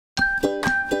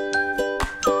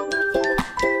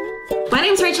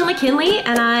is Rachel McKinley,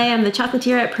 and I am the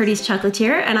chocolatier at Purdys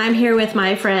Chocolatier, and I'm here with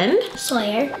my friend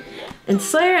Sawyer. And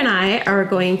Sawyer and I are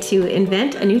going to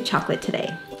invent a new chocolate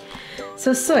today.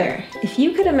 So Sawyer, if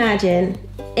you could imagine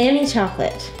any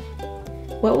chocolate,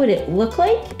 what would it look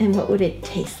like and what would it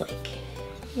taste like?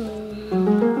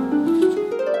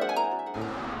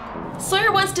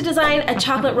 Sawyer wants to design a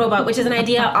chocolate robot, which is an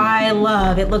idea I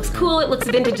love. It looks cool, it looks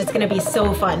vintage, it's gonna be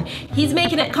so fun. He's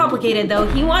making it complicated though.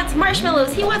 He wants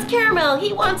marshmallows, he wants caramel,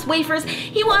 he wants wafers,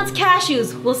 he wants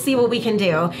cashews. We'll see what we can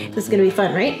do. This is gonna be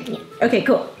fun, right? Yeah. Okay,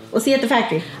 cool. We'll see you at the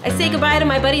factory. I say goodbye to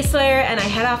my buddy Sawyer and I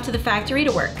head off to the factory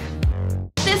to work.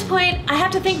 At this point, I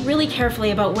have to think really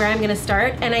carefully about where I'm gonna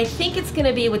start, and I think it's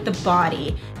gonna be with the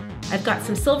body. I've got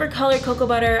some silver colored cocoa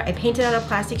butter, I paint it on a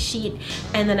plastic sheet,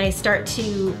 and then I start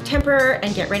to temper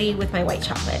and get ready with my white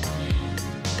chocolate.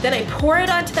 Then I pour it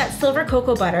onto that silver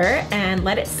cocoa butter and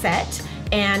let it set,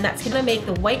 and that's gonna make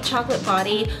the white chocolate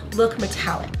body look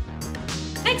metallic.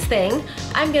 Next thing,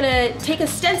 I'm gonna take a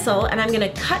stencil and I'm gonna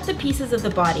cut the pieces of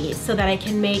the body so that I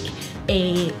can make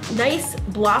a nice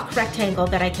block rectangle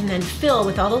that I can then fill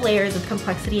with all the layers of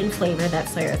complexity and flavor that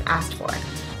Sawyer has asked for.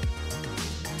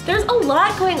 There's a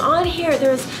lot going on here.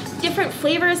 There's different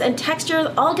flavors and textures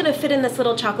all gonna fit in this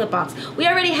little chocolate box. We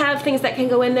already have things that can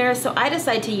go in there, so I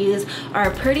decide to use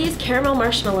our Purdys caramel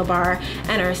marshmallow bar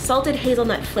and our salted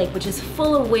hazelnut flake, which is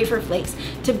full of wafer flakes,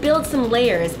 to build some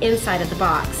layers inside of the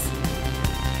box.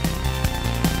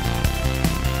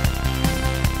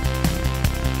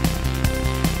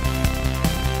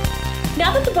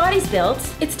 Now that the body's built,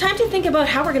 it's time to think about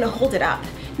how we're gonna hold it up.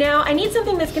 Now, I need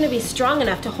something that's gonna be strong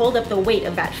enough to hold up the weight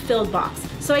of that filled box.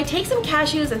 So I take some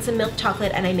cashews and some milk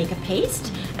chocolate and I make a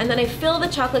paste, and then I fill the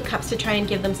chocolate cups to try and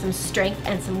give them some strength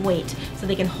and some weight so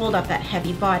they can hold up that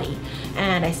heavy body.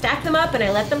 And I stack them up and I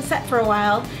let them set for a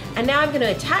while, and now I'm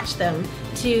gonna attach them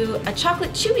to a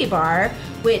chocolate chewy bar,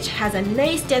 which has a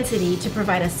nice density to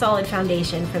provide a solid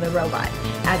foundation for the robot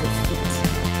as it's heat.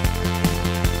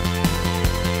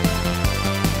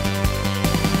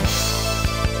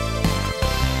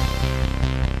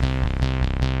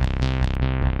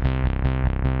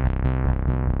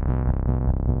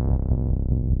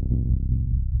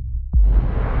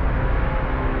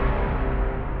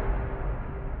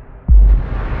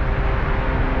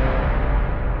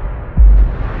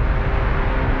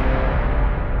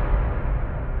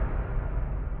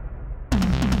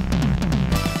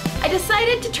 I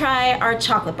decided to try our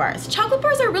chocolate bars. Chocolate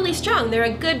bars are really strong. They're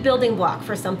a good building block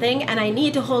for something, and I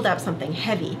need to hold up something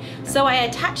heavy. So I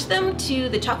attach them to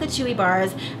the chocolate chewy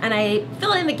bars and I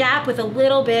fill in the gap with a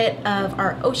little bit of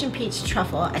our ocean peach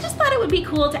truffle. I just thought it would be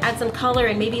cool to add some color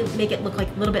and maybe make it look like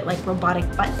a little bit like robotic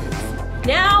buttons.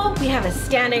 Now we have a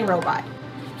standing robot.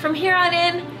 From here on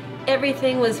in,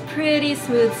 everything was pretty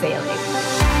smooth sailing.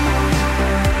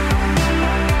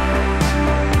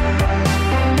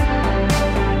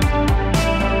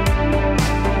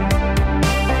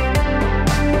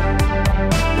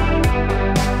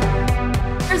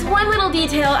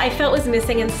 Detail I felt was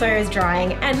missing in Sawyer's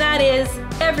drawing, and that is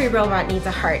every robot needs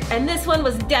a heart, and this one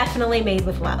was definitely made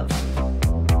with love.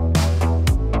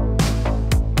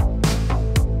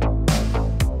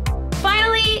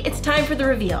 Finally, it's time for the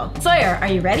reveal. Sawyer, are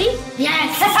you ready?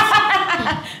 Yes!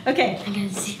 Okay. I'm gonna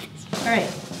see this. All right.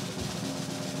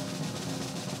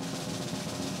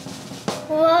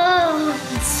 Whoa,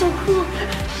 that's so cool.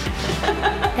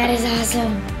 That is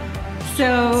awesome.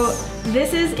 So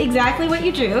this is exactly what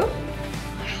you drew.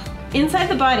 Inside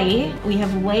the body, we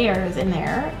have layers in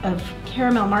there of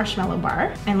caramel marshmallow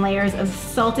bar and layers of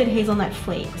salted hazelnut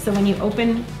flake. So when you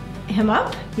open him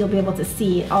up, you'll be able to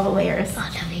see all the layers. Oh,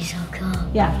 that'd be so cool.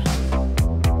 Yeah.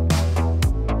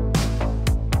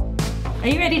 Are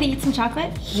you ready to eat some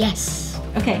chocolate? Yes.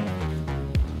 Okay.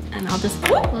 And I'll just,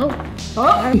 Whoa.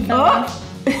 oh.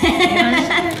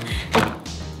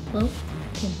 Whoa.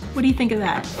 What do you think of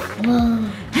that?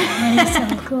 Whoa, that is so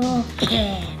cool.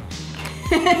 Yeah.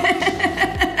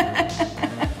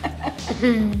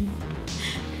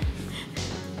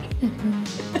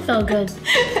 So good.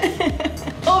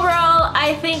 Overall,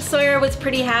 I think Sawyer was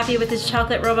pretty happy with his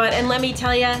chocolate robot, and let me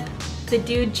tell you, the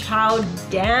dude chowed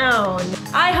down.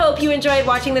 I hope you enjoyed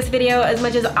watching this video as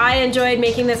much as I enjoyed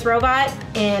making this robot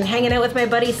and hanging out with my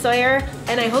buddy Sawyer,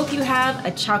 and I hope you have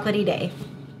a chocolatey day.